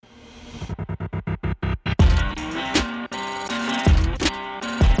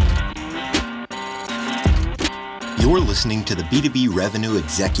You're listening to the B2B Revenue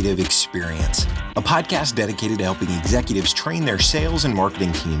Executive Experience, a podcast dedicated to helping executives train their sales and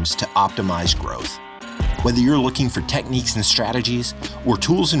marketing teams to optimize growth. Whether you're looking for techniques and strategies or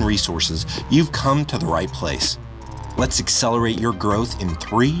tools and resources, you've come to the right place. Let's accelerate your growth in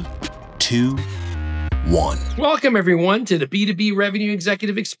 3, 2, 1. Welcome, everyone, to the B2B Revenue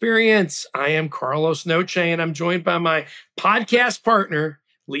Executive Experience. I am Carlos Noche, and I'm joined by my podcast partner,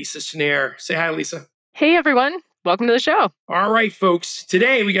 Lisa Schneier. Say hi, Lisa. Hey, everyone. Welcome to the show. All right, folks.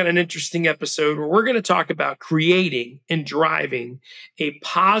 Today, we got an interesting episode where we're going to talk about creating and driving a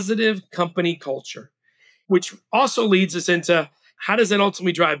positive company culture, which also leads us into how does that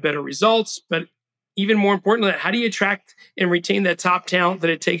ultimately drive better results, but even more importantly, how do you attract and retain that top talent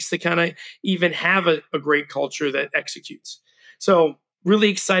that it takes to kind of even have a great culture that executes? So really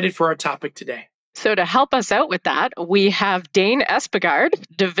excited for our topic today. So to help us out with that, we have Dane Espegard,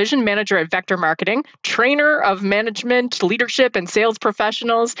 Division Manager at Vector Marketing, trainer of management, leadership, and sales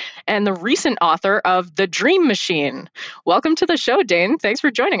professionals, and the recent author of The Dream Machine. Welcome to the show, Dane. Thanks for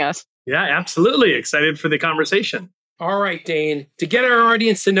joining us. Yeah, absolutely. Excited for the conversation. All right, Dane. To get our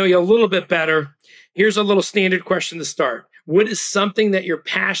audience to know you a little bit better, here's a little standard question to start. What is something that you're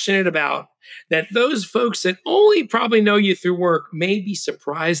passionate about that those folks that only probably know you through work may be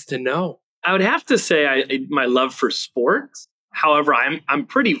surprised to know? I would have to say my love for sports. However, I'm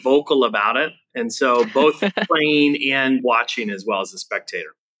pretty vocal about it. And so both playing and watching as well as a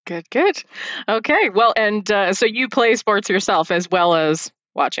spectator. Good. Okay. Well, and so you play sports yourself as well as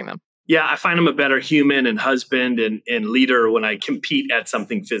watching them. Yeah, I find I'm a better human and husband and leader when I compete at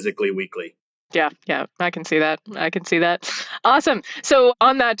something physically weekly. Yeah, I can see that. Awesome. So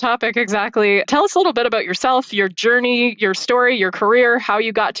on that topic, exactly, tell us a little bit about yourself, your journey, your story, your career, how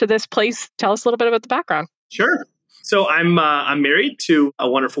you got to this place. Tell us a little bit about the background. Sure. So I'm married to a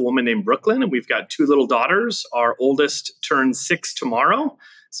wonderful woman named Brooklyn, and we've got 2 little daughters. Our oldest turns 6 tomorrow.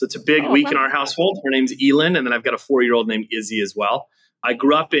 So it's a big week in our household. Her name's Elin, and then I've got a 4-year-old named Izzy as well. I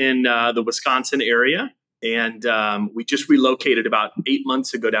grew up in the Wisconsin area. And we just relocated about 8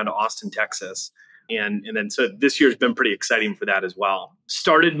 months ago down to Austin, Texas. And then so this year's been pretty exciting for that as well.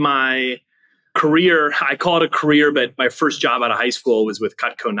 Started my career, I call it a career, but my first job out of high school was with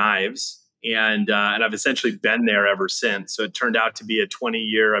Cutco Knives. And I've essentially been there ever since. So it turned out to be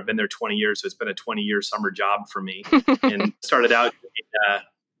I've been there 20 years. So it's been a 20-year summer job for me. And started out in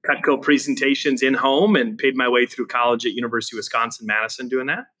Cutco presentations in home and paid my way through college at University of Wisconsin-Madison doing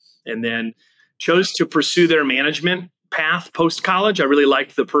that. And then chose to pursue their management path post-college. I really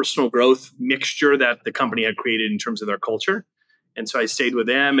liked the personal growth mixture that the company had created in terms of their culture. And so I stayed with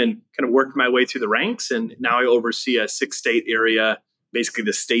them and kind of worked my way through the ranks. And now I oversee a 6-state area, basically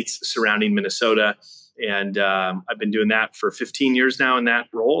the states surrounding Minnesota. And I've been doing that for 15 years now in that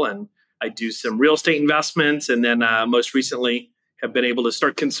role. And I do some real estate investments. And then most recently have been able to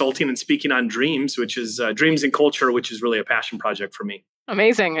start consulting and speaking on dreams, which is dreams and culture, which is really a passion project for me.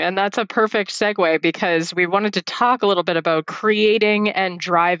 Amazing. And that's a perfect segue because we wanted to talk a little bit about creating and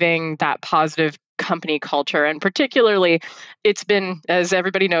driving that positive company culture. And particularly, it's been, as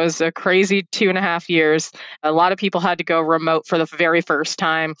everybody knows, a crazy 2.5 years. A lot of people had to go remote for the very first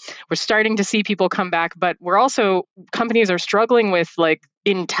time. We're starting to see people come back, but companies are struggling with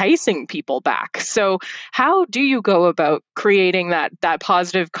enticing people back. So how do you go about creating that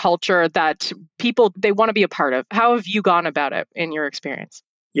positive culture that people, they want to be a part of? How have you gone about it in your experience?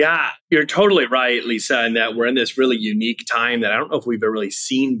 Yeah, you're totally right, Lisa, in that we're in this really unique time that I don't know if we've ever really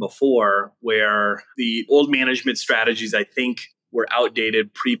seen before, where the old management strategies, I think, were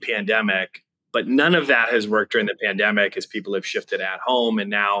outdated pre-pandemic, but none of that has worked during the pandemic as people have shifted at home. And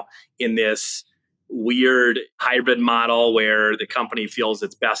now in this weird hybrid model where the company feels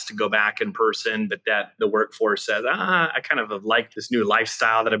it's best to go back in person, but that the workforce says, I kind of have liked this new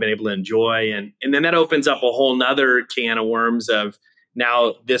lifestyle that I've been able to enjoy. And then that opens up a whole nother can of worms of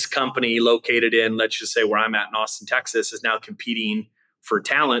now this company located in, let's just say where I'm at in Austin, Texas, is now competing for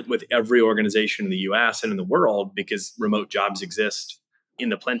talent with every organization in the US and in the world because remote jobs exist in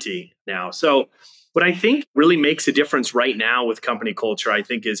the plenty now. So what I think really makes a difference right now with company culture, I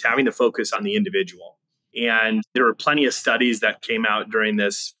think, is having to focus on the individual. And there were plenty of studies that came out during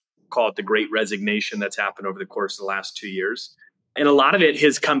this, call it the Great Resignation, that's happened over the course of the last 2 years. And a lot of it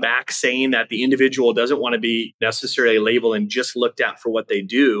has come back saying that the individual doesn't want to be necessarily labeled and just looked at for what they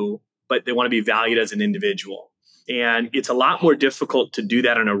do, but they want to be valued as an individual. And it's a lot more difficult to do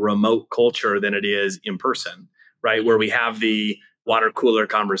that in a remote culture than it is in person, right? Where we have the water cooler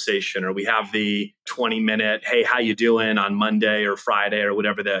conversation, or we have the 20-minute, hey, how you doing on Monday or Friday or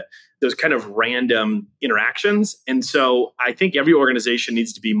whatever, those kind of random interactions. And so I think every organization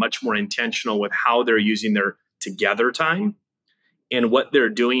needs to be much more intentional with how they're using their together time and what they're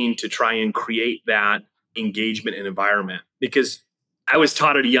doing to try and create that engagement and environment. Because I was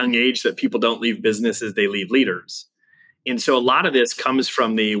taught at a young age that people don't leave businesses, they leave leaders. And so a lot of this comes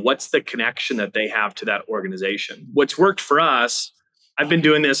from what's the connection that they have to that organization. What's worked for us, I've been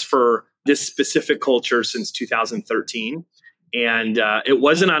doing this for this specific culture since 2013. And it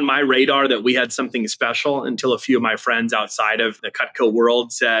wasn't on my radar that we had something special until a few of my friends outside of the Cutco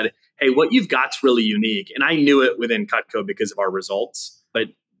world said, hey, what you've got's really unique. And I knew it within Cutco because of our results, but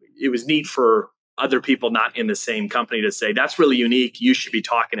it was neat for other people not in the same company to say, that's really unique. You should be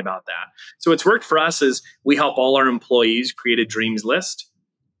talking about that. So what's worked for us is we help all our employees create a dreams list.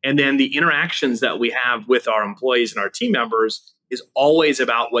 And then the interactions that we have with our employees and our team members is always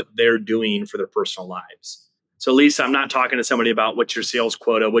about what they're doing for their personal lives. So Lisa, I'm not talking to somebody about what's your sales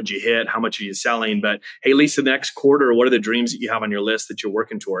quota, what'd you hit, how much are you selling, but hey, Lisa, the next quarter, what are the dreams that you have on your list that you're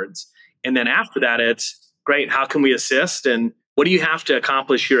working towards? And then after that, it's great. How can we assist? And what do you have to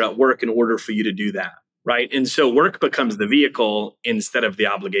accomplish here at work in order for you to do that? Right. And so work becomes the vehicle instead of the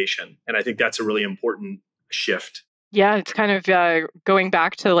obligation. And I think that's a really important shift. Yeah, it's kind of going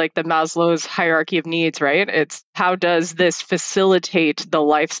back to like the Maslow's hierarchy of needs, right? It's how does this facilitate the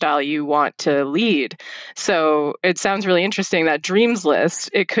lifestyle you want to lead? So it sounds really interesting, that dreams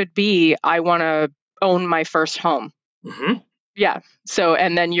list. It could be, I want to own my first home. Mm-hmm. Yeah. So,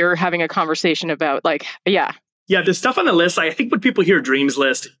 and then you're having a conversation about like, yeah. Yeah, the stuff on the list, I think when people hear dreams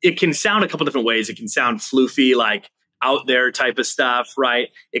list, it can sound a couple different ways. It can sound floofy, like out there type of stuff, right?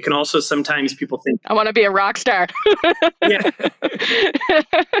 It can also sometimes people think, I want to be a rock star. Yeah.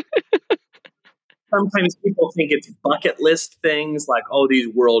 Sometimes people think it's bucket list things like, oh, these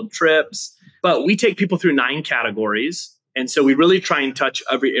world trips. But we take people through 9 categories. And so we really try and touch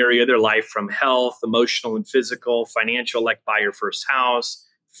every area of their life, from health, emotional and physical, financial, like buy your first house,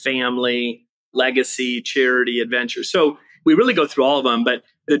 family, legacy, charity, adventure. So we really go through all of them. But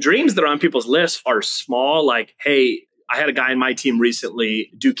the dreams that are on people's lists are small, like, hey, I had a guy in my team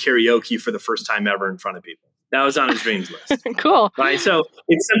recently do karaoke for the first time ever in front of people. That was on his dreams list. Cool. Right. So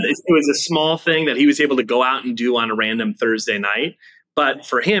it was a small thing that he was able to go out and do on a random Thursday night. But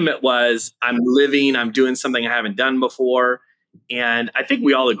for him, it was, I'm doing something I haven't done before. And I think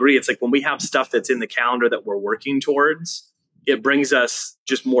we all agree, it's like when we have stuff that's in the calendar that we're working towards, it brings us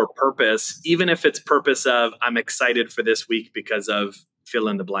just more purpose, even if it's purpose of, I'm excited for this week because of fill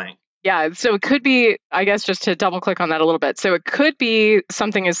in the blank. Yeah. So it could be, I guess, just to double click on that a little bit. So it could be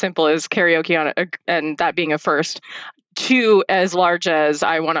something as simple as karaoke on it, and that being a first, to as large as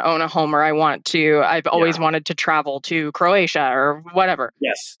I want to own a home, or I've always wanted to travel to Croatia or whatever.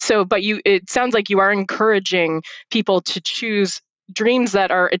 Yes. So, but it sounds like you are encouraging people to choose dreams that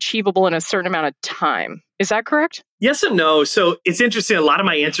are achievable in a certain amount of time. Is that correct? Yes and no. So it's interesting. A lot of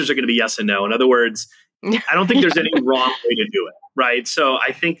my answers are going to be yes and no. In other words, I don't think there's any wrong way to do it. Right. So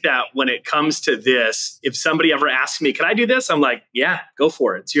I think that when it comes to this, if somebody ever asks me, can I do this? I'm like, yeah, go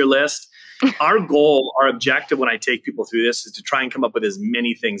for it. It's your list. Our goal, our objective when I take people through this is to try and come up with as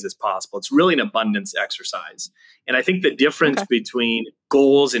many things as possible. It's really an abundance exercise. And I think the difference between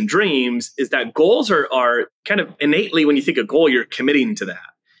goals and dreams is that goals are kind of innately, when you think of goal, you're committing to that.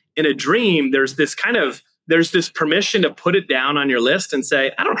 In a dream, there's this permission to put it down on your list and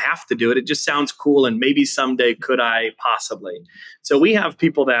say, I don't have to do it. It just sounds cool. And maybe someday could I possibly. So we have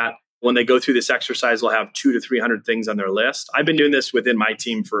people that when they go through this exercise, will have 200 to 300 things on their list. I've been doing this within my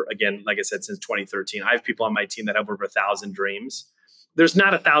team for, again, like I said, since 2013. I have people on my team that have over 1,000 dreams. There's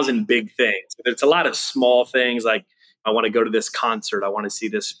not 1,000 big things. It's a lot of small things like, I want to go to this concert. I want to see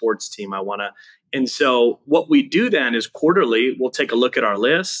this sports team. And so what we do then is quarterly, we'll take a look at our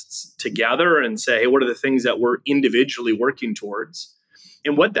lists together and say, hey, what are the things that we're individually working towards?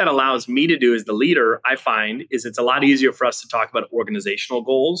 And what that allows me to do as the leader, I find, is it's a lot easier for us to talk about organizational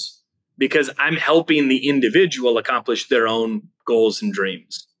goals because I'm helping the individual accomplish their own goals and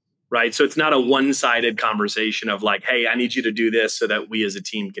dreams, right? So it's not a one-sided conversation of like, hey, I need you to do this so that we as a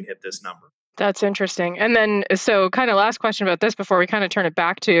team can hit this number. That's interesting. And then, so kind of last question about this before we kind of turn it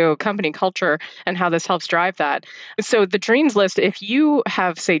back to company culture and how this helps drive that. So the dreams list, if you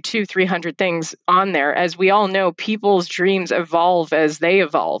have, say, 200-300 things on there, as we all know, people's dreams evolve as they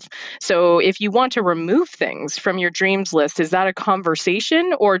evolve. So if you want to remove things from your dreams list, is that a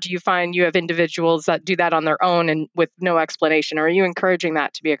conversation, or do you find you have individuals that do that on their own and with no explanation? Or are you encouraging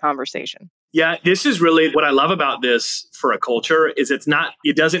that to be a conversation? Yeah, this is really what I love about this for a culture is it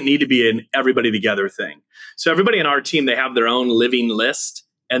doesn't need to be an everybody together thing. So everybody in our team, they have their own living list.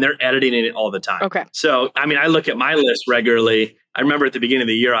 and they're editing it all the time. Okay. So, I mean, I look at my list regularly. I remember at the beginning of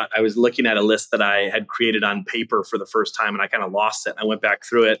the year, I was looking at a list that I had created on paper for the first time, and I kind of lost it. I went back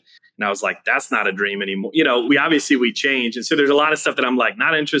through it, and I was like, that's not a dream anymore. We change. And so there's a lot of stuff that I'm like,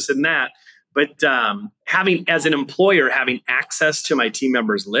 not interested in that. But as an employer, having access to my team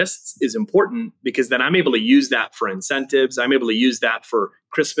members' lists is important, because then I'm able to use that for incentives. I'm able to use that for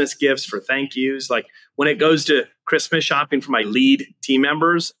Christmas gifts, for thank yous. Like when it goes to Christmas shopping for my lead team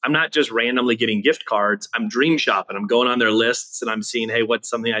members, I'm not just randomly getting gift cards. I'm dream shopping. I'm going on their lists and I'm seeing, hey, what's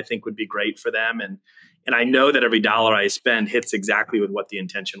something I think would be great for them? And I know that every dollar I spend hits exactly with what the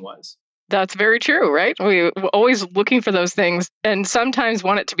intention was. That's very true, right? We're always looking for those things and sometimes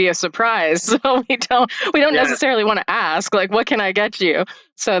want it to be a surprise. So we don't necessarily want to ask, like, what can I get you?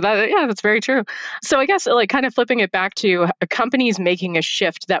 So that's very true. So I guess like kind of flipping it back to companies making a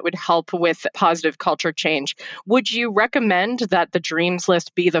shift that would help with positive culture change. Would you recommend that the dreams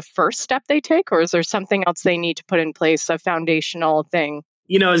list be the first step they take, or is there something else they need to put in place, a foundational thing?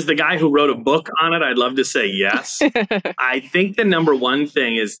 As the guy who wrote a book on it, I'd love to say yes. I think the number one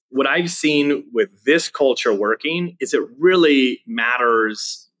thing is what I've seen with this culture working is it really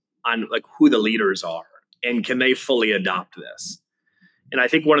matters on like who the leaders are and can they fully adopt this. And I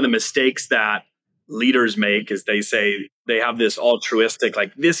think one of the mistakes that leaders make is they say they have this altruistic,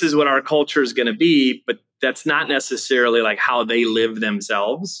 like this is what our culture is going to be, but that's not necessarily like how they live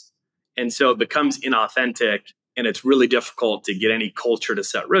themselves. And so it becomes inauthentic. And it's really difficult to get any culture to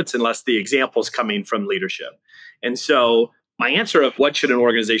set roots unless the example is coming from leadership. And so my answer of what should an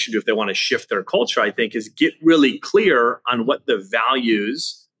organization do if they want to shift their culture, I think, is get really clear on what the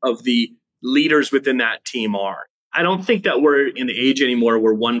values of the leaders within that team are. I don't think that we're in the age anymore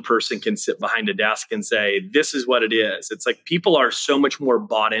where one person can sit behind a desk and say, this is what it is. It's like people are so much more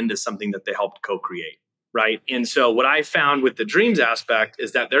bought into something that they helped co-create, right? And so what I found with the dreams aspect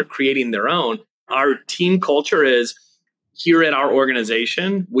is that they're creating their own. Our team culture is here at our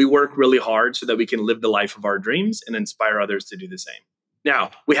organization, we work really hard so that we can live the life of our dreams and inspire others to do the same.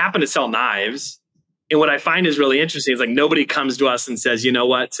 Now, we happen to sell knives. And what I find is really interesting is like nobody comes to us and says, you know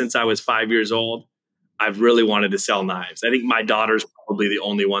what, since I was 5 years old, I've really wanted to sell knives. I think my daughter's probably the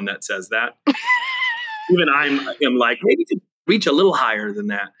only one that says that. Even I'm like, maybe to reach a little higher than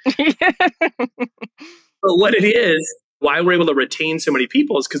that. But what it is, why we're able to retain so many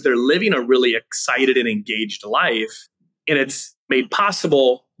people is because they're living a really excited and engaged life. And it's made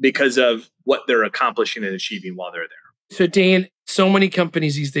possible because of what they're accomplishing and achieving while they're there. So Dane, so many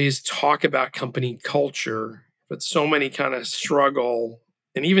companies these days talk about company culture, but so many kind of struggle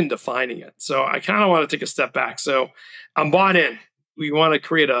and even defining it. So I kind of want to take a step back. So I'm bought in. We want to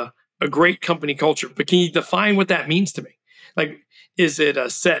create a great company culture, but can you define what that means to me? Like, is it a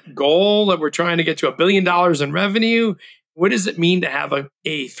set goal that we're trying to get to $1 billion in revenue? What does it mean to have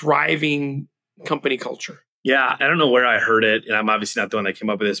a thriving company culture? Yeah, I don't know where I heard it, and I'm obviously not the one that came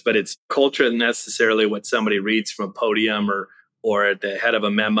up with this, but it's culture isn't necessarily what somebody reads from a podium or at the head of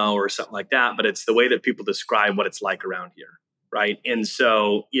a memo or something like that, but it's the way that people describe what it's like around here, right? And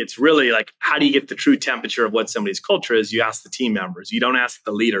so it's really like, how do you get the true temperature of what somebody's culture is? You ask the team members. You don't ask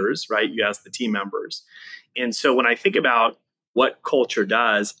the leaders, right? You ask the team members. And so when I think about what culture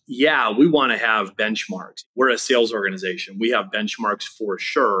does, yeah, we want to have benchmarks. We're a sales organization. We have benchmarks for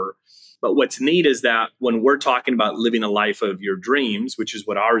sure. But what's neat is that when we're talking about living a life of your dreams, which is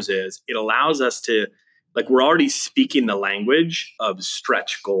what ours is, it allows us to, like, we're already speaking the language of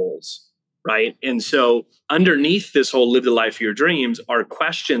stretch goals, right? And so underneath this whole live the life of your dreams are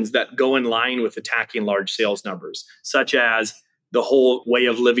questions that go in line with attacking large sales numbers, such as the whole way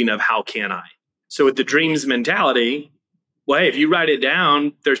of living of how can I? So with the dreams mentality, well, hey, if you write it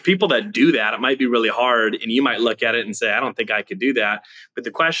down, there's people that do that. It might be really hard. And you might look at it and say, I don't think I could do that. But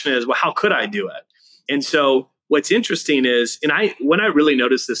the question is, well, how could I do it? And so what's interesting is, when I really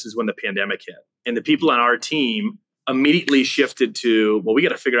noticed this is when the pandemic hit. And the people on our team immediately shifted to, well, we got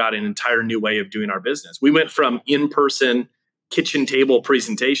to figure out an entire new way of doing our business. We went from in-person kitchen table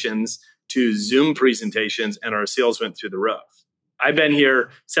presentations to Zoom presentations, and our sales went through the roof. I've been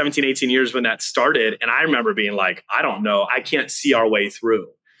here 17, 18 years when that started. And I remember being like, I don't know, I can't see our way through.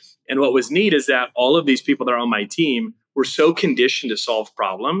 And what was neat is that all of these people that are on my team were so conditioned to solve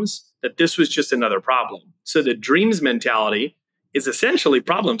problems that this was just another problem. So the dreams mentality is essentially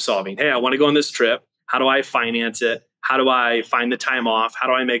problem solving. Hey, I want to go on this trip. How do I finance it? How do I find the time off? How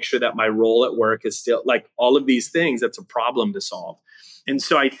do I make sure that my role at work is still, like, all of these things? That's a problem to solve. And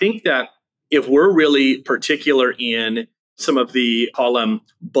so I think that if we're really particular in some of the, call them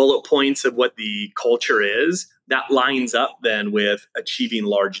bullet points of what the culture is, that lines up then with achieving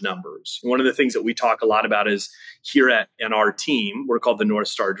large numbers. One of the things that we talk a lot about is here in our team, we're called the North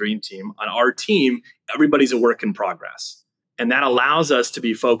Star Dream Team. On our team, everybody's a work in progress. And that allows us to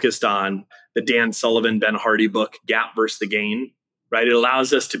be focused on the Dan Sullivan, Ben Hardy book, Gap versus the Gain, right? It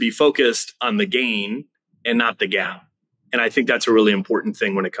allows us to be focused on the gain and not the gap. And I think that's a really important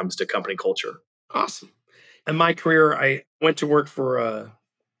thing when it comes to company culture. Awesome. In my career, I went to work for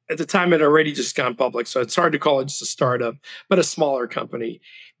at the time it had already just gone public, so it's hard to call it just a startup, but a smaller company.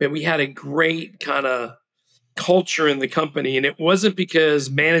 But we had a great kind of culture in the company, and it wasn't because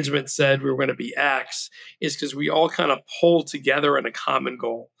management said we were going to be X, it's because we all kind of pulled together in a common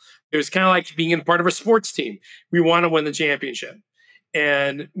goal. It was kind of like being in part of a sports team. We want to win the championship,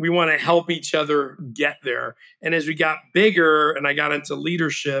 and we want to help each other get there. And as we got bigger and I got into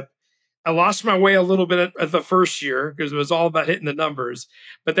leadership, I lost my way a little bit at the first year because it was all about hitting the numbers.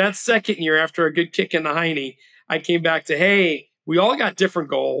 But that second year, after a good kick in the hiney, I came back to, hey, we all got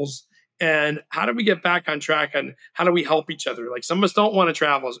different goals. And how do we get back on track? And how do we help each other? Like, some of us don't want to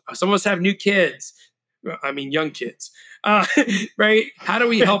travel. Some of us have new kids. I mean, young kids, right? How do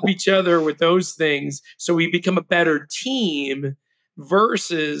we help each other with those things so we become a better team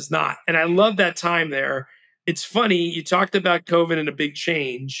versus not? And I love that time there. It's funny. You talked about COVID and a big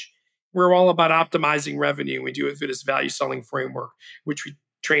change. We're all about optimizing revenue. We do it through this value selling framework, which we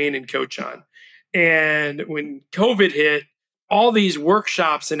train and coach on. And when COVID hit, all these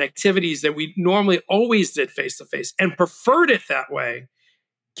workshops and activities that we normally always did face-to-face and preferred it that way,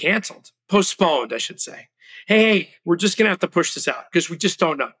 canceled, postponed, I should say. Hey, we're just going to have to push this out because we just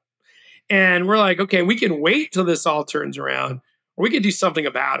don't know. And we're like, okay, we can wait till this all turns around, or we can do something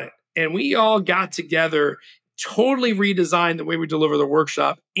about it. And we all got together, totally redesigned the way we deliver the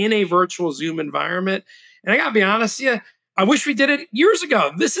workshop in a virtual Zoom environment. And I got to be honest with you, I wish we did it years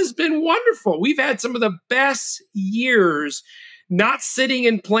ago. This has been wonderful. We've had some of the best years not sitting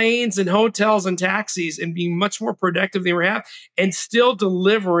in planes and hotels and taxis and being much more productive than we have and still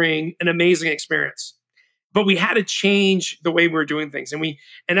delivering an amazing experience. But we had to change the way we were doing things.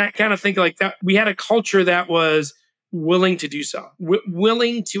 And I kind of think like that. We had a culture that was willing to do so,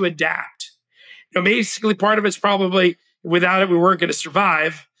 willing to adapt. Basically, part of it's probably without it, we weren't going to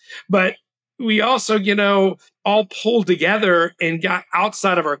survive. But we also, all pulled together and got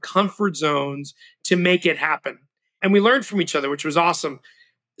outside of our comfort zones to make it happen. And we learned from each other, which was awesome.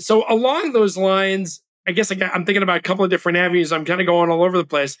 So along those lines, I guess I'm thinking about a couple of different avenues. I'm kind of going all over the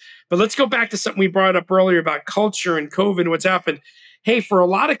place. But let's go back to something we brought up earlier about culture and COVID and what's happened. Hey, for a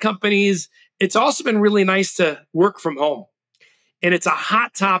lot of companies, it's also been really nice to work from home. And it's a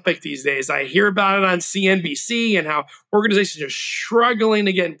hot topic these days. I hear about it on CNBC and how organizations are struggling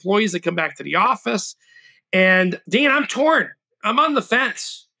to get employees to come back to the office. And Dane, I'm torn. I'm on the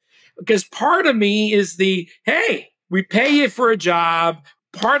fence because part of me is hey, we pay you for a job.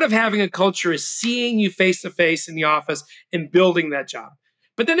 Part of having a culture is seeing you face to face in the office and building that job.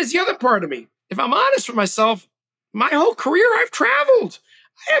 But then there's the other part of me. If I'm honest with myself, my whole career I've traveled.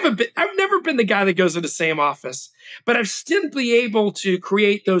 I've never been the guy that goes to the same office, but I've still been able to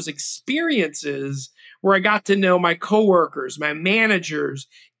create those experiences where I got to know my coworkers, my managers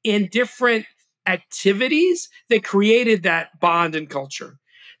in different activities that created that bond and culture.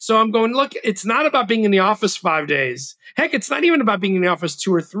 So I'm going, look, it's not about being in the office 5 days. Heck, it's not even about being in the office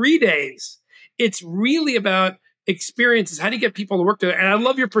 2 or 3 days. It's really about experiences. How do you get people to work together? And I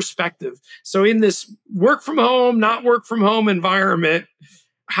love your perspective. So in this work from home, not work from home environment,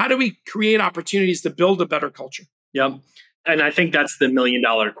 how do we create opportunities to build a better culture? Yep. And I think that's the $1 million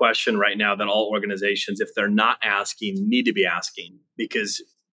question right now that all organizations, if they're not asking, need to be asking. Because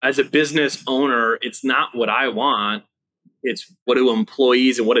as a business owner, it's not what I want. It's what do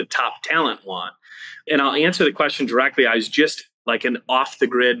employees and what do top talent want? And I'll answer the question directly. I was just like an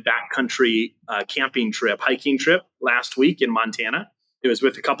off-the-grid backcountry camping trip, hiking trip last week in Montana. It was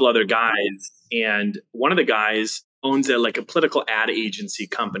with a couple other guys. And one of the guys owns a political ad agency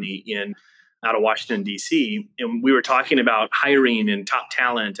company out of Washington, D.C. And we were talking about hiring and top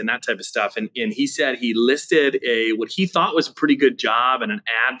talent and that type of stuff. And he said he listed what he thought was a pretty good job and an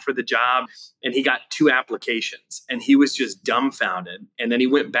ad for the job. And he got 2 applications and he was just dumbfounded. And then he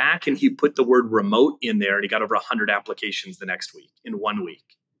went back and he put the word remote in there and he got over 100 applications the next week in 1 week.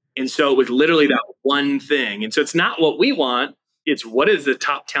 And so it was literally that one thing. And so it's not what we want. It's what is the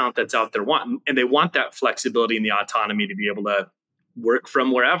top talent that's out there want. And they want that flexibility and the autonomy to be able to work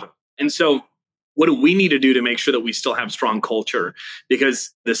from wherever. And so what do we need to do to make sure that we still have strong culture?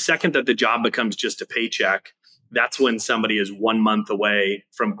 Because the second that the job becomes just a paycheck, that's when somebody is 1 month away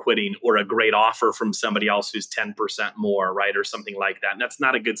from quitting, or a great offer from somebody else who's 10% more, right? Or something like that. And that's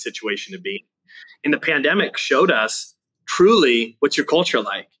not a good situation to be. And the pandemic showed us truly what's your culture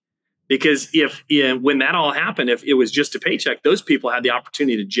like. Because when that all happened, if it was just a paycheck, those people had the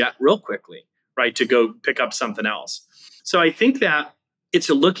opportunity to jet real quickly, right? To go pick up something else. So I think that it's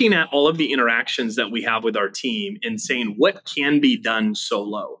looking at all of the interactions that we have with our team and saying, what can be done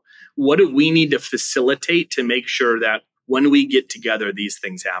solo? What do we need to facilitate to make sure that when we get together, these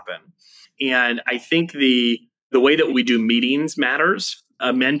things happen? And I think the way that we do meetings matters.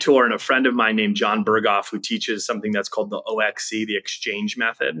 A mentor and a friend of mine named John Berghoff, who teaches something that's called the OXC, the exchange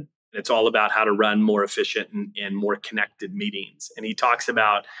method. It's all about how to run more efficient and more connected meetings. And he talks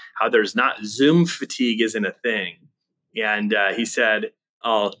about how there's not Zoom fatigue isn't a thing. And he said,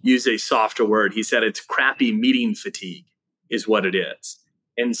 I'll use a softer word. He said, it's crappy meeting fatigue is what it is.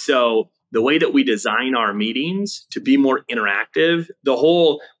 And so the way that we design our meetings to be more interactive, the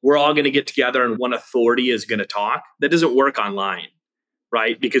whole, we're all going to get together and one authority is going to talk, that doesn't work online,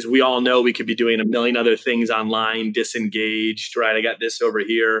 right? Because we all know we could be doing a million other things online, disengaged, right? I got this over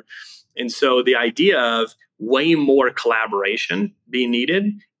here. And so the idea of way more collaboration being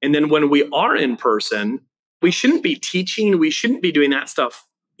needed. And then when we are in person, we shouldn't be teaching, we shouldn't be doing that stuff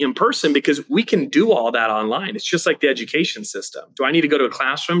in person, because we can do all that online. It's just like the education system. Do I need to go to a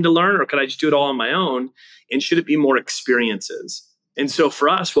classroom to learn, or could I just do it all on my own? And should it be more experiences? And so for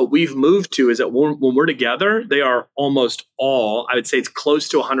us, what we've moved to is that when we're together, they are almost all, I would say it's close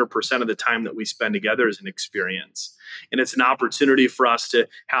to 100% of the time that we spend together is an experience. And it's an opportunity for us to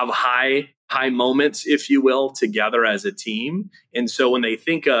have high moments, if you will, together as a team. And so when they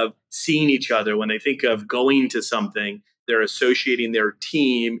think of seeing each other, when they think of going to something, they're associating their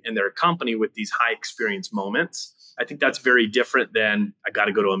team and their company with these high experience moments. I think that's very different than I got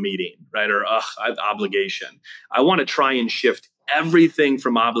to go to a meeting, right? Or I have obligation. I want to try and shift everything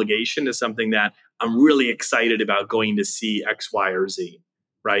from obligation to something that I'm really excited about going to see X, Y, or Z,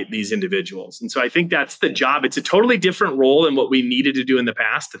 right? These individuals. And so I think that's the job. It's a totally different role than what we needed to do in the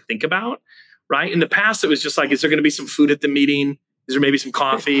past to think about, right? In the past, it was just like, is there going to be some food at the meeting? Is there maybe some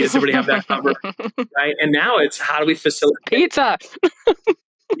coffee? Does everybody have that covered? Right? And now it's, how do we facilitate pizza?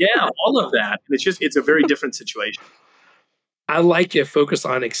 Yeah, all of that. And it's a very different situation. I like it focused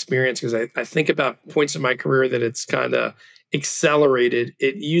on experience, because I think about points in my career that it's kind of accelerated.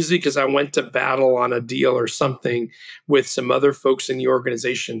 It usually because I went to battle on a deal or something with some other folks in the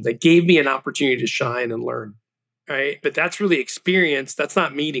organization that gave me an opportunity to shine and learn. Right. But that's really experience. That's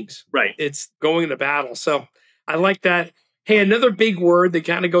not meetings. Right. It's going to battle. So I like that. Hey, another big word that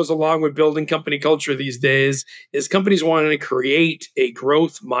kind of goes along with building company culture these days is companies wanting to create a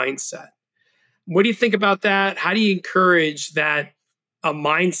growth mindset. What do you think about that? How do you encourage that, a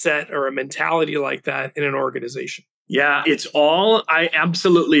mindset or a mentality like that in an organization? Yeah, I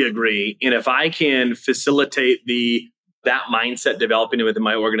absolutely agree. And if I can facilitate that mindset developing within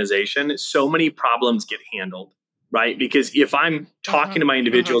my organization, so many problems get handled, right? Because if I'm talking to my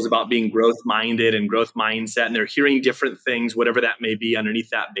individuals about being growth minded and growth mindset, and they're hearing different things, whatever that may be underneath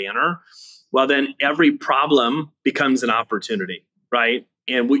that banner, well, then every problem becomes an opportunity, right?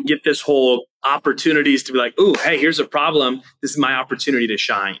 And we get this whole opportunities to be like, oh, hey, here's a problem. This is my opportunity to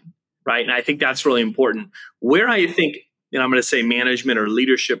shine, right? And I think that's really important. Where I think, I'm going to say management or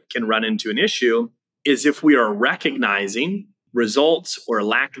leadership can run into an issue is if we are recognizing results or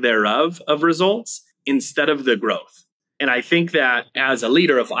lack thereof of results instead of the growth. And I think that as a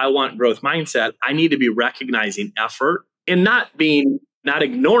leader, if I want growth mindset, I need to be recognizing effort and not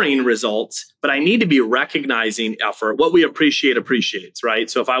ignoring results, but I need to be recognizing effort. What we appreciate appreciates, right?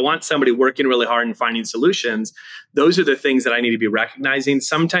 So if I want somebody working really hard and finding solutions, those are the things that I need to be recognizing,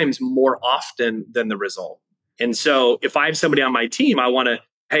 sometimes more often than the result. And so if I have somebody on my team, I want to,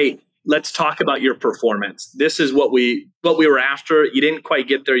 hey, let's talk about your performance. This is what we were after. You didn't quite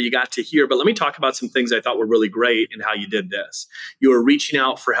get there. You got to here, but let me talk about some things I thought were really great and how you did this. You were reaching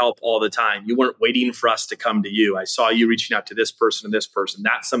out for help all the time. You weren't waiting for us to come to you. I saw you reaching out to this person and this person.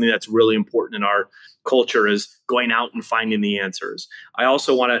 That's something that's really important in our culture, is going out and finding the answers. I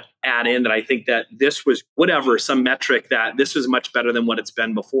also want to add in that I think that this was some metric that this was much better than what it's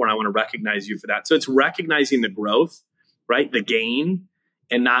been before. And I want to recognize you for that. So it's recognizing the growth, right? The gain,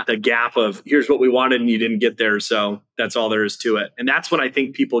 and not the gap of here's what we wanted and you didn't get there. So that's all there is to it. And that's when I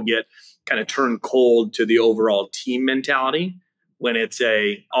think people get kind of turned cold to the overall team mentality, when it's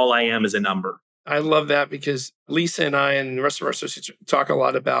all I am is a number. I love that, because Lisa and I and the rest of our associates talk a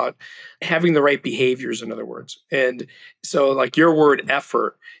lot about having the right behaviors, in other words. And so like your word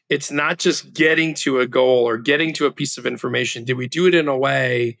effort, it's not just getting to a goal or getting to a piece of information. Did we do it in a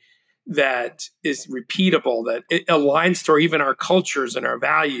way that is repeatable, that it aligns to even our cultures and our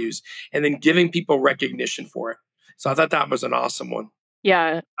values, and then giving people recognition for it. So I thought that was an awesome one.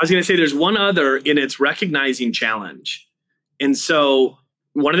 Yeah. I was going to say there's one other, and it's recognizing challenge. And so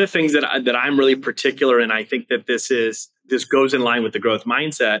one of the things that I'm really particular, and I think that this goes in line with the growth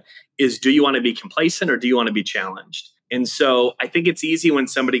mindset, is do you want to be complacent or do you want to be challenged? And so I think it's easy when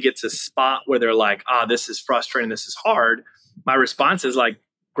somebody gets a spot where they're like, this is frustrating, this is hard. My response is like,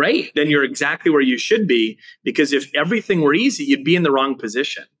 great, then you're exactly where you should be, because if everything were easy, you'd be in the wrong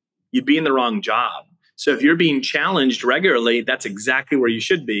position. You'd be in the wrong job. So if you're being challenged regularly, that's exactly where you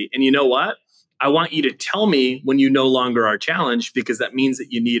should be. And you know what? I want you to tell me when you no longer are challenged, because that means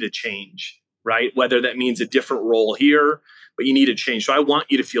that you need a change, right? Whether that means a different role here, but you need a change. So I want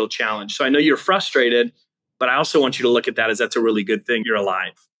you to feel challenged. So I know you're frustrated, but I also want you to look at that as that's a really good thing. You're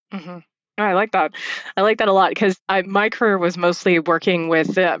alive. Mm-hmm. I like that. I like that a lot, because my career was mostly working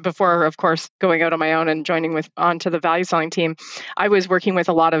with, before, of course, going out on my own and joining onto the value selling team, I was working with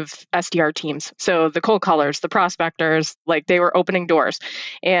a lot of SDR teams. So the cold callers, the prospectors, like they were opening doors,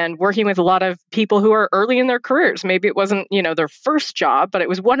 and working with a lot of people who are early in their careers. Maybe it wasn't, their first job, but it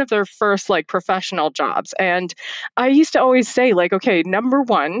was one of their first like professional jobs. And I used to always say like, okay, number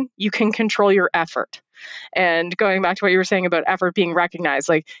one, you can control your effort. And going back to what you were saying about effort being recognized,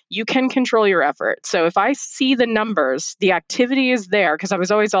 like you can control your effort. So if I see the numbers, the activity is there, because I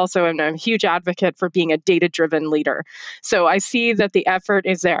was always also a huge advocate for being a data-driven leader. So I see that the effort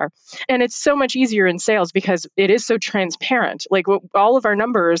is there. And it's so much easier in sales because it is so transparent. Like all of our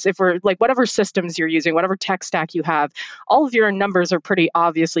numbers, if we're like whatever systems you're using, whatever tech stack you have, all of your numbers are pretty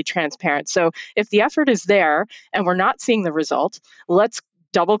obviously transparent. So if the effort is there and we're not seeing the result, let's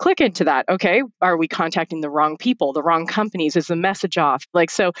double click into that. Okay, are we contacting the wrong people, the wrong companies? Is the message off?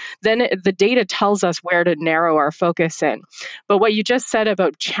 So then the data tells us where to narrow our focus in. But what you just said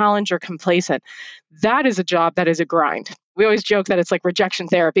about challenge or complacent, that is a job that is a grind. We always joke that it's like rejection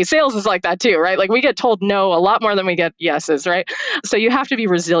therapy. Sales is like that too, right? Like we get told no a lot more than we get yeses, right? So you have to be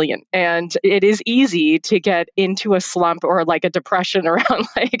resilient. And it is easy to get into a slump or like a depression around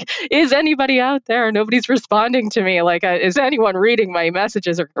like, is anybody out there? Nobody's responding to me. Like, is anyone reading my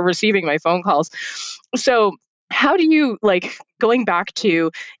messages or receiving my phone calls? So how do you, like, going back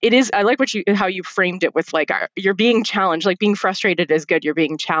to it is, I like how you framed it with like, you're being challenged, like being frustrated is good, you're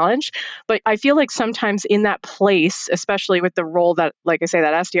being challenged. But I feel like sometimes in that place, especially with the role that, like I say,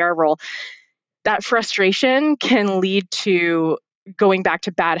 that SDR role, that frustration can lead to going back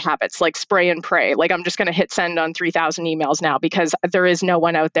to bad habits, like spray and pray. Like I'm just going to hit send on 3,000 emails now because there is no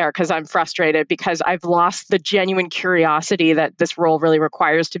one out there, because I'm frustrated, because I've lost the genuine curiosity that this role really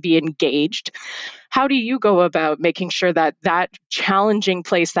requires to be engaged. How do you go about making sure that that challenging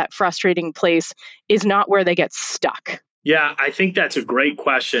place, that frustrating place is not where they get stuck? Yeah, I think that's a great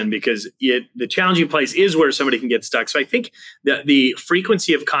question, because the challenging place is where somebody can get stuck. So I think that the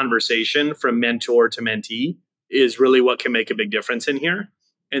frequency of conversation from mentor to mentee is really what can make a big difference in here.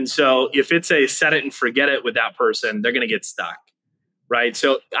 And so if it's a set it and forget it with that person, they're going to get stuck, right?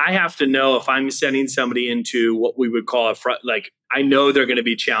 So I have to know if I'm sending somebody into what we would call I know they're going to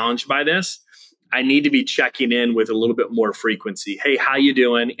be challenged by this. I need to be checking in with a little bit more frequency. Hey, how you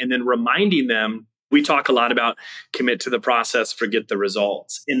doing? And then reminding them. We talk a lot about commit to the process, forget the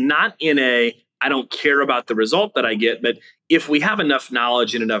results. And not in I don't care about the result that I get, but if we have enough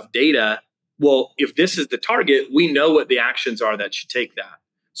knowledge and enough data, well, if this is the target, we know what the actions are that should take that.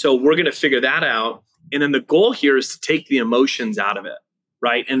 So we're going to figure that out. And then the goal here is to take the emotions out of it,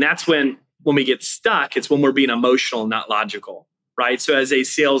 right? And that's when we get stuck, it's when we're being emotional, not logical, right? So as a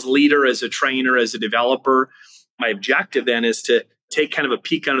sales leader, as a trainer, as a developer, my objective then is to take kind of a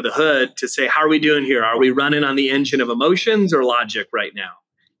peek under the hood to say, how are we doing here? Are we running on the engine of emotions or logic right now?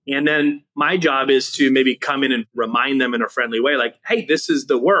 And then my job is to maybe come in and remind them in a friendly way, like, hey, this is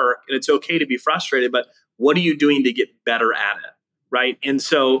the work and it's okay to be frustrated, but what are you doing to get better at it, right? And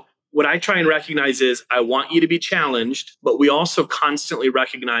so what I try and recognize is I want you to be challenged, but we also constantly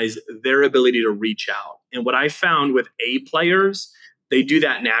recognize their ability to reach out. And what I found with A players, they do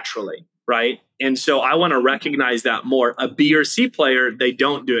that naturally, right? And so I want to recognize that more. A B or C player, they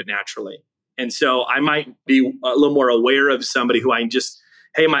don't do it naturally. And so I might be a little more aware of somebody who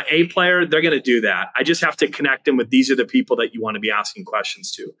hey, my A player, they're going to do that. I just have to connect them with these are the people that you want to be asking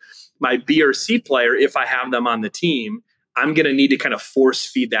questions to. My B or C player, if I have them on the team, I'm going to need to kind of force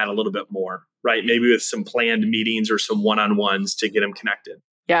feed that a little bit more, right? Maybe with some planned meetings or some one-on-ones to get them connected.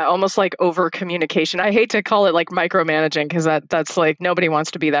 Yeah, almost like over communication. I hate to call it like micromanaging because that's like nobody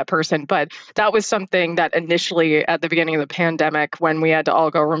wants to be that person. But that was something that initially at the beginning of the pandemic when we had to all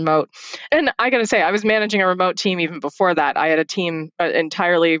go remote. And I got to say, I was managing a remote team even before that. I had a team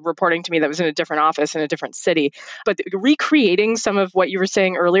entirely reporting to me that was in a different office in a different city. But recreating some of what you were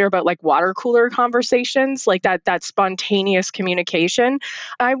saying earlier about like water cooler conversations, like that spontaneous communication,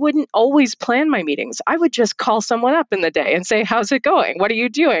 I wouldn't always plan my meetings. I would just call someone up in the day and say, how's it going? What are you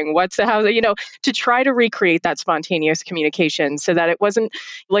doing? To try to recreate that spontaneous communication so that it wasn't,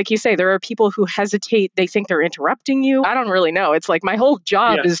 like you say, there are people who hesitate. They think they're interrupting you. I don't really know. It's like my whole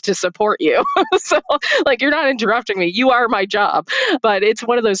job is to support you. So like, you're not interrupting me. You are my job. But it's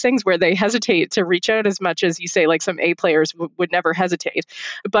one of those things where they hesitate to reach out as much as you say, like some A players would never hesitate.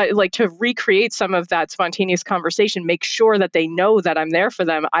 But like to recreate some of that spontaneous conversation, make sure that they know that I'm there for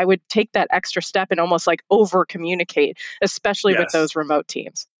them. I would take that extra step and almost like over communicate, especially with those remote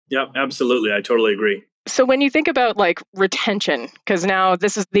teams. Yep, absolutely. I totally agree. So when you think about like retention, because now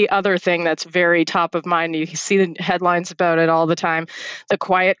this is the other thing that's very top of mind, you see the headlines about it all the time, the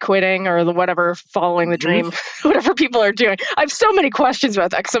quiet quitting or the whatever, following the dream, whatever people are doing. I have so many questions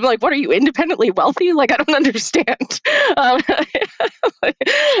about that because I'm like, what are you, independently wealthy? Like, I don't understand.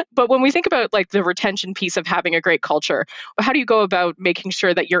 But when we think about like the retention piece of having a great culture, how do you go about making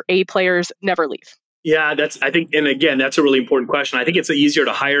sure that your A players never leave? Yeah, that's a really important question. I think it's easier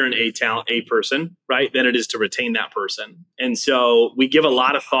to hire an A person, right, than it is to retain that person. And so we give a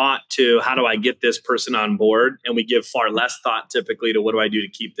lot of thought to how do I get this person on board? And we give far less thought typically to what do I do to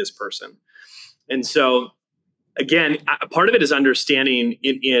keep this person? And so again, part of it is understanding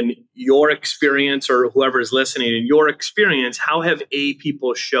in your experience or whoever is listening, in your experience, how have A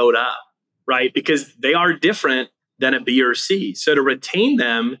people showed up, right? Because they are different than a B or C. So to retain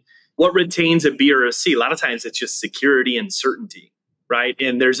them, what retains a B or a C? A lot of times it's just security and certainty, right?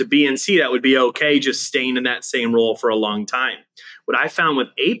 And there's a B and C that would be okay just staying in that same role for a long time. What I found with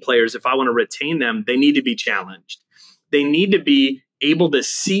A players, if I want to retain them, they need to be challenged. They need to be able to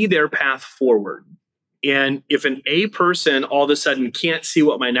see their path forward. And if an A person all of a sudden can't see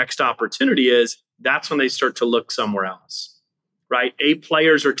what my next opportunity is, that's when they start to look somewhere else, right? A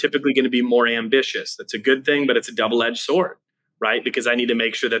players are typically going to be more ambitious. That's a good thing, but it's a double-edged sword, right? Because I need to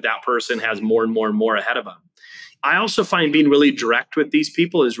make sure that that person has more and more and more ahead of them. I also find being really direct with these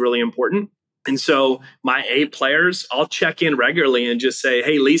people is really important. And so my A players, I'll check in regularly and just say,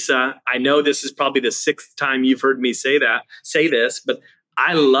 hey, Lisa, I know this is probably the sixth time you've heard me say this, but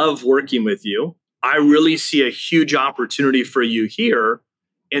I love working with you. I really see a huge opportunity for you here.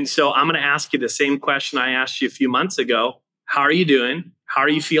 And so I'm going to ask you the same question I asked you a few months ago. How are you doing? How are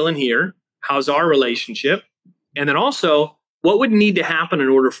you feeling here? How's our relationship? And then also, what would need to happen in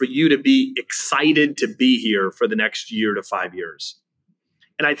order for you to be excited to be here for the next year to 5 years?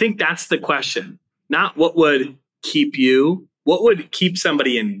 And I think that's the question, not what would keep you, what would keep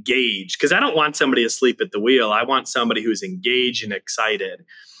somebody engaged? Because I don't want somebody asleep at the wheel. I want somebody who's engaged and excited.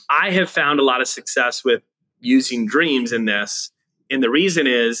 I have found a lot of success with using dreams in this. And the reason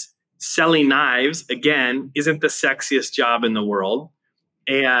is selling knives, again, isn't the sexiest job in the world.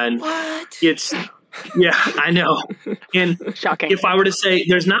 And it's... Yeah, I know. And shocking. If I were to say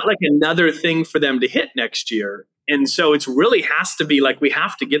there's not like another thing for them to hit next year. And so it's really has to be like we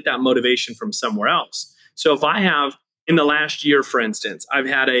have to get that motivation from somewhere else. So if I have in the last year, for instance, I've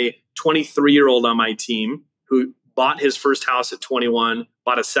had a 23-year-old on my team who bought his first house at 21,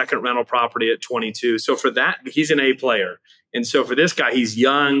 bought a second rental property at 22. So for that, he's an A player. And so for this guy, he's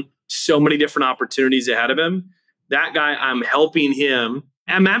young, so many different opportunities ahead of him. That guy, I'm helping him.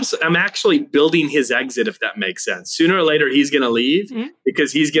 I'm actually building his exit, if that makes sense. Sooner or later, he's going to leave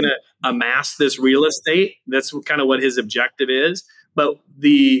because he's going to amass this real estate. That's kind of what his objective is. But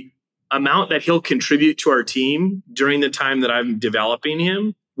the amount that he'll contribute to our team during the time that I'm developing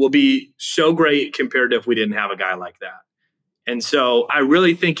him will be so great compared to if we didn't have a guy like that. And so I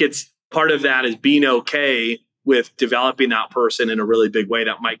really think it's part of that is being okay with developing that person in a really big way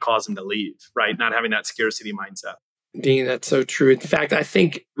that might cause him to leave, right? Not having that scarcity mindset. Dean, that's so true. In fact, I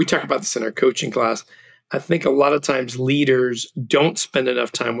think we talk about this in our coaching class. I think a lot of times leaders don't spend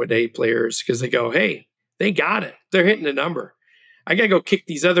enough time with A players because they go, hey, they got it. They're hitting a number. I got to go kick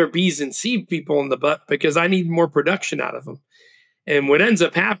these other B's and C people in the butt because I need more production out of them. And what ends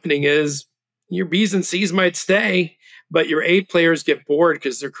up happening is your B's and C's might stay, but your A players get bored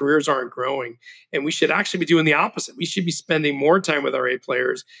because their careers aren't growing. And we should actually be doing the opposite. We should be spending more time with our A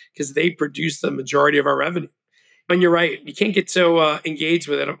players because they produce the majority of our revenue. And you're right. You can't get so engaged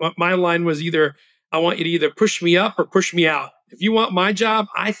with it. My line was either, I want you to either push me up or push me out. If you want my job,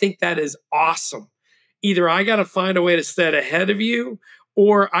 I think that is awesome. Either I got to find a way to stay ahead of you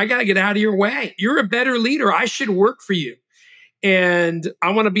or I got to get out of your way. You're a better leader. I should work for you. And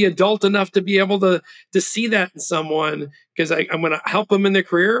I want to be adult enough to be able to see that in someone because I'm going to help them in their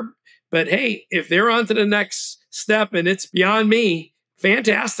career. But hey, if they're on to the next step and it's beyond me,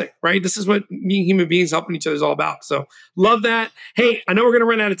 fantastic, right? This is what being human beings helping each other is all about. So love that. Hey, I know we're going to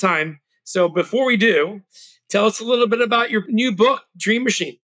run out of time. So before we do, tell us a little bit about your new book, Dream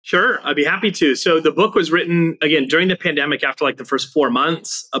Machine. Sure, I'd be happy to. So the book was written, again, during the pandemic after like the first 4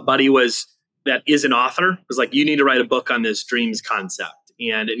 months. A buddy that is an author was like, you need to write a book on this dreams concept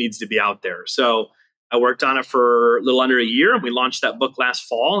and it needs to be out there. So I worked on it for a little under a year. We launched that book last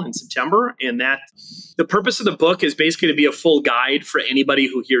fall in September. And the purpose of the book is basically to be a full guide for anybody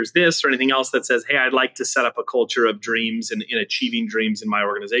who hears this or anything else that says, hey, I'd like to set up a culture of dreams and achieving dreams in my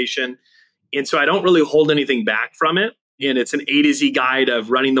organization. And so I don't really hold anything back from it. And it's an A to Z guide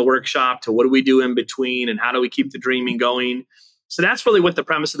of running the workshop to what do we do in between and how do we keep the dreaming going. So that's really what the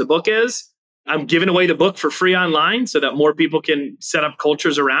premise of the book is. I'm giving away the book for free online so that more people can set up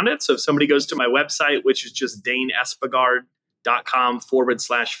cultures around it. So if somebody goes to my website, which is just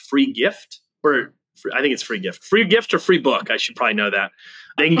daneespegard.com/free gift, or I think it's free gift or free book. I should probably know that.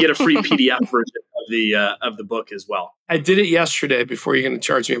 They can get a free PDF version of the book as well. I did it yesterday before you're going to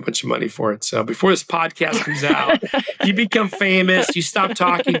charge me a bunch of money for it. So before this podcast comes out, you become famous, you stop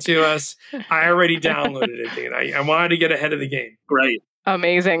talking to us. I already downloaded it, Dane. I wanted to get ahead of the game. Great.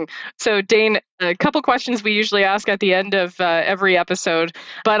 Amazing. So, Dane, a couple questions we usually ask at the end of every episode,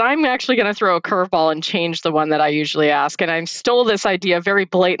 but I'm actually going to throw a curveball and change the one that I usually ask. And I stole this idea very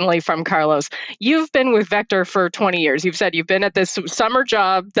blatantly from Carlos. You've been with Vector for 20 years. You've said you've been at this summer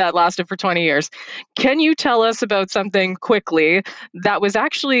job that lasted for 20 years. Can you tell us about something quickly that was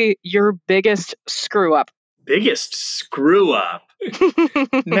actually your biggest screw up? Biggest screw up?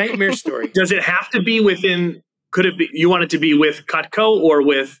 Nightmare story. Does it have to be within... Could it be, you want it to be with Cutco or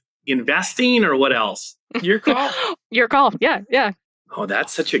with investing or what else? Your call. Your call. Yeah. Yeah. Oh,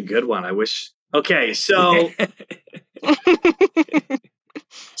 that's such a good one. I wish. Okay. So,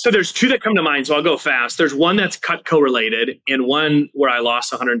 so there's two that come to mind. So I'll go fast. There's one that's Cutco related and one where I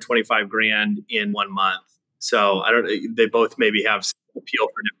lost 125 grand in 1 month. So they both maybe have some appeal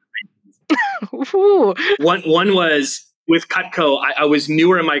for different reasons. One was, with Cutco, I was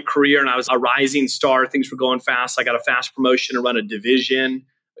newer in my career and I was a rising star. Things were going fast. I got a fast promotion to run a division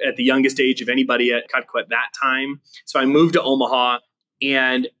at the youngest age of anybody at Cutco at that time. So I moved to Omaha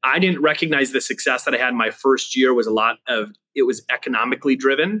and I didn't recognize the success that I had in my first year was it was economically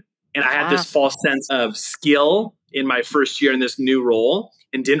driven. And I had this false sense of skill in my first year in this new role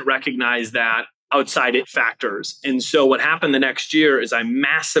and didn't recognize that outside factors. And so what happened the next year is I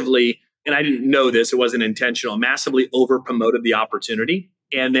massively, and I didn't know this, it wasn't intentional, massively over promoted the opportunity.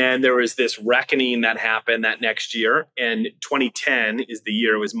 And then there was this reckoning that happened that next year. And 2010 is the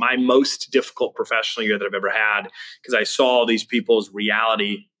year, it was my most difficult professional year that I've ever had because I saw these people's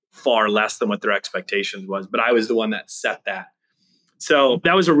reality far less than what their expectations was. But I was the one that set that. So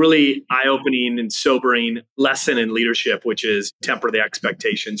that was a really eye-opening and sobering lesson in leadership, which is temper the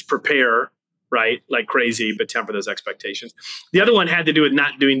expectations, prepare, right? Like crazy, but temper those expectations. The other one had to do with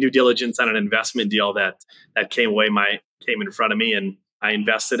not doing due diligence on an investment deal that came in front of me. And I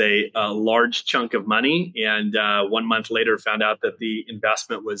invested a large chunk of money. And 1 month later, found out that the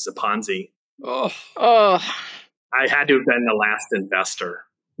investment was a Ponzi. Oh, I had to have been the last investor.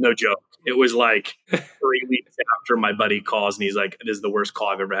 No joke. It was like 3 weeks after my buddy calls and he's like, it is the worst call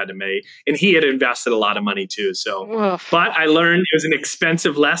I've ever had to make. And he had invested a lot of money too. So, but I learned it was an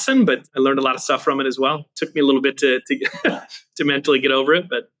expensive lesson, but I learned a lot of stuff from it as well. It took me a little bit to to mentally get over it,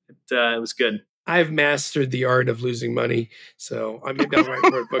 but it was good. I've mastered the art of losing money. So maybe I'll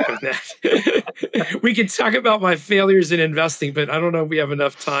write more book on that. We can talk about my failures in investing, but I don't know if we have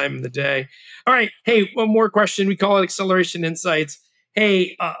enough time in the day. All right. Hey, one more question. We call it Acceleration Insights.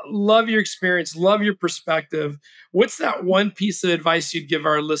 Hey, love your experience, love your perspective. What's that one piece of advice you'd give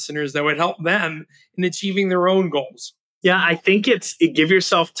our listeners that would help them in achieving their own goals? Yeah, I think it's give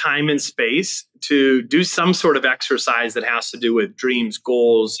yourself time and space to do some sort of exercise that has to do with dreams,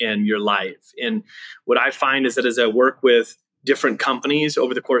 goals, and your life. And what I find is that as I work with different companies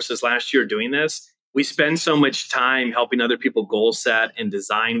over the course of this last year doing this, we spend so much time helping other people goal set and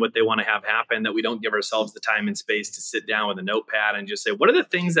design what they want to have happen that we don't give ourselves the time and space to sit down with a notepad and just say, what are the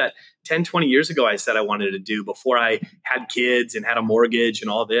things that 10, 20 years ago I said I wanted to do before I had kids and had a mortgage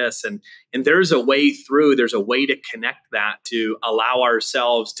and all this? And there's a way through, there's a way to connect that to allow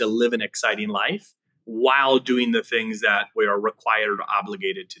ourselves to live an exciting life while doing the things that we are required or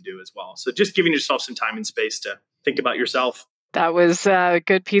obligated to do as well. So just giving yourself some time and space to think about yourself. That was a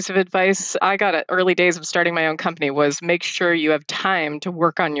good piece of advice I got at early days of starting my own company was make sure you have time to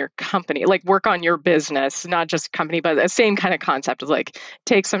work on your company, like work on your business, not just company, but the same kind of concept of like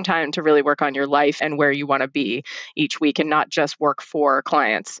take some time to really work on your life and where you want to be each week and not just work for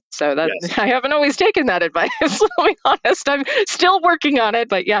clients. So that Yes. I haven't always taken that advice. I'll be honest. I'm still working on it,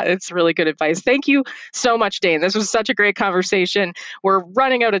 but yeah, it's really good advice. Thank you so much, Dane. This was such a great conversation. We're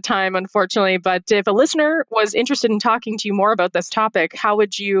running out of time, unfortunately, but if a listener was interested in talking to you more about this topic, how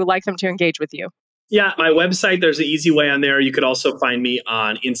would you like them to engage with you? Yeah, my website, there's an easy way on there. You could also find me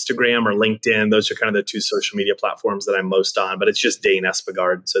on Instagram or LinkedIn. Those are kind of the two social media platforms that I'm most on, but it's just Dane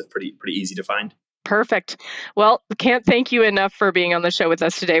Espegard. So it's pretty easy to find. Perfect. Well, can't thank you enough for being on the show with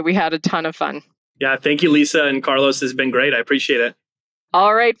us today. We had a ton of fun. Yeah, thank you, Lisa and Carlos. It's been great. I appreciate it.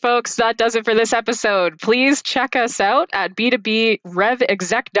 All right, folks, that does it for this episode. Please check us out at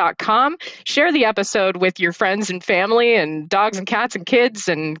b2brevexec.com. Share the episode with your friends and family and dogs and cats and kids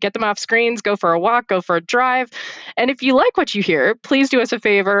and get them off screens. Go for a walk, go for a drive. And if you like what you hear, please do us a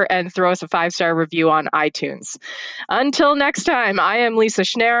favor and throw us a 5-star review on iTunes. Until next time, I am Lisa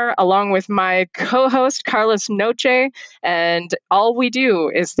Schnarr, along with my co-host, Carlos Noche. And all we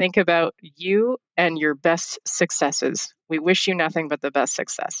do is think about you and your best successes. We wish you nothing but the best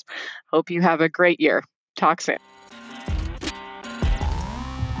success. Hope you have a great year. Talk soon.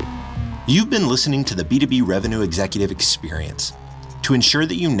 You've been listening to the B2B Revenue Executive Experience. To ensure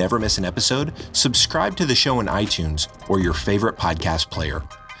that you never miss an episode, subscribe to the show in iTunes or your favorite podcast player.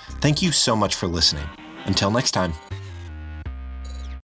 Thank you so much for listening. Until next time.